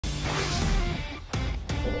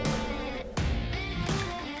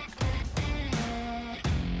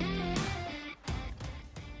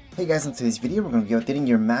Hey guys, in today's video we're going to be updating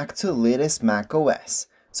your Mac to the latest macOS.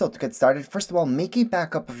 So to get started, first of all, make a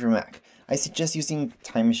backup of your Mac. I suggest using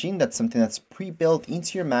Time Machine. That's something that's pre-built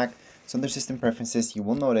into your Mac. So under System Preferences, you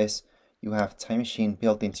will notice you have Time Machine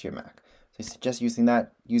built into your Mac. So I suggest using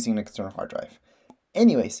that using an external hard drive.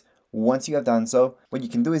 Anyways, once you have done so, what you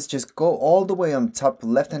can do is just go all the way on the top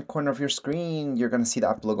left-hand corner of your screen. You're going to see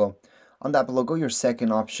the Apple logo. On the Apple logo, your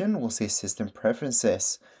second option will say System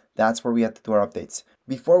Preferences. That's where we have to do our updates.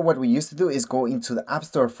 Before, what we used to do is go into the App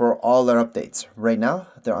Store for all our updates. Right now,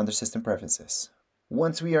 they're under System Preferences.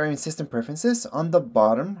 Once we are in System Preferences, on the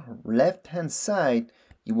bottom left-hand side,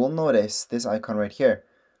 you will notice this icon right here,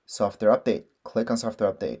 Software Update. Click on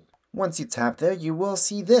Software Update. Once you tap there, you will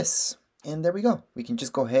see this. And there we go. We can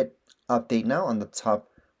just go ahead, Update Now on the top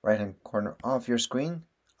right-hand corner of your screen.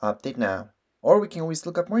 Update Now. Or we can always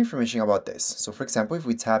look up more information about this. So for example, if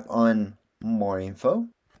we tap on More Info,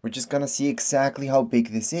 we're just gonna see exactly how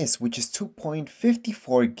big this is, which is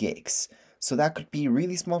 2.54 gigs. So that could be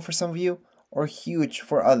really small for some of you or huge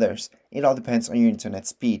for others. It all depends on your internet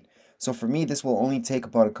speed. So for me, this will only take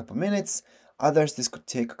about a couple minutes. Others, this could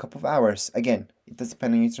take a couple of hours. Again, it does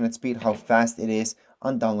depend on your internet speed, how fast it is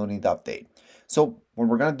on downloading the update. So what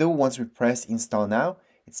we're gonna do once we press Install Now,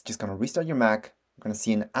 it's just gonna restart your Mac. We're gonna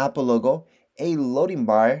see an Apple logo, a loading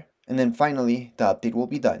bar, and then finally the update will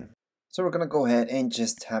be done. So we're going to go ahead and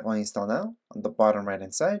just tap on Install Now on the bottom right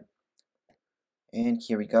hand side. And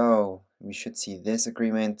here we go. We should see this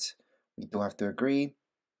agreement. We do have to agree.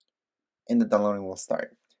 And the downloading will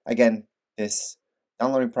start. Again, this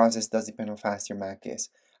downloading process does depend on how fast your Mac is.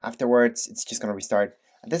 Afterwards, it's just going to restart.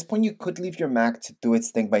 At this point, you could leave your Mac to do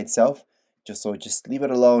its thing by itself. Just leave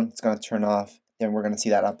it alone. It's going to turn off. Then we're going to see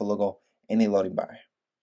that Apple logo in a loading bar.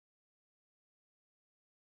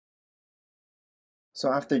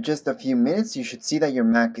 So after just a few minutes, you should see that your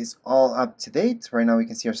Mac is all up to date. Right now we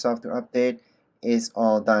can see our software update is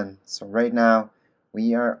all done. So right now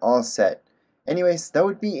we are all set. Anyways, that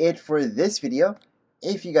would be it for this video.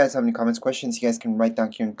 If you guys have any comments, questions, you guys can write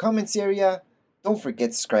down here in the comments area. Don't forget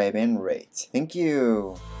to subscribe and rate. Thank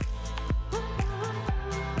you.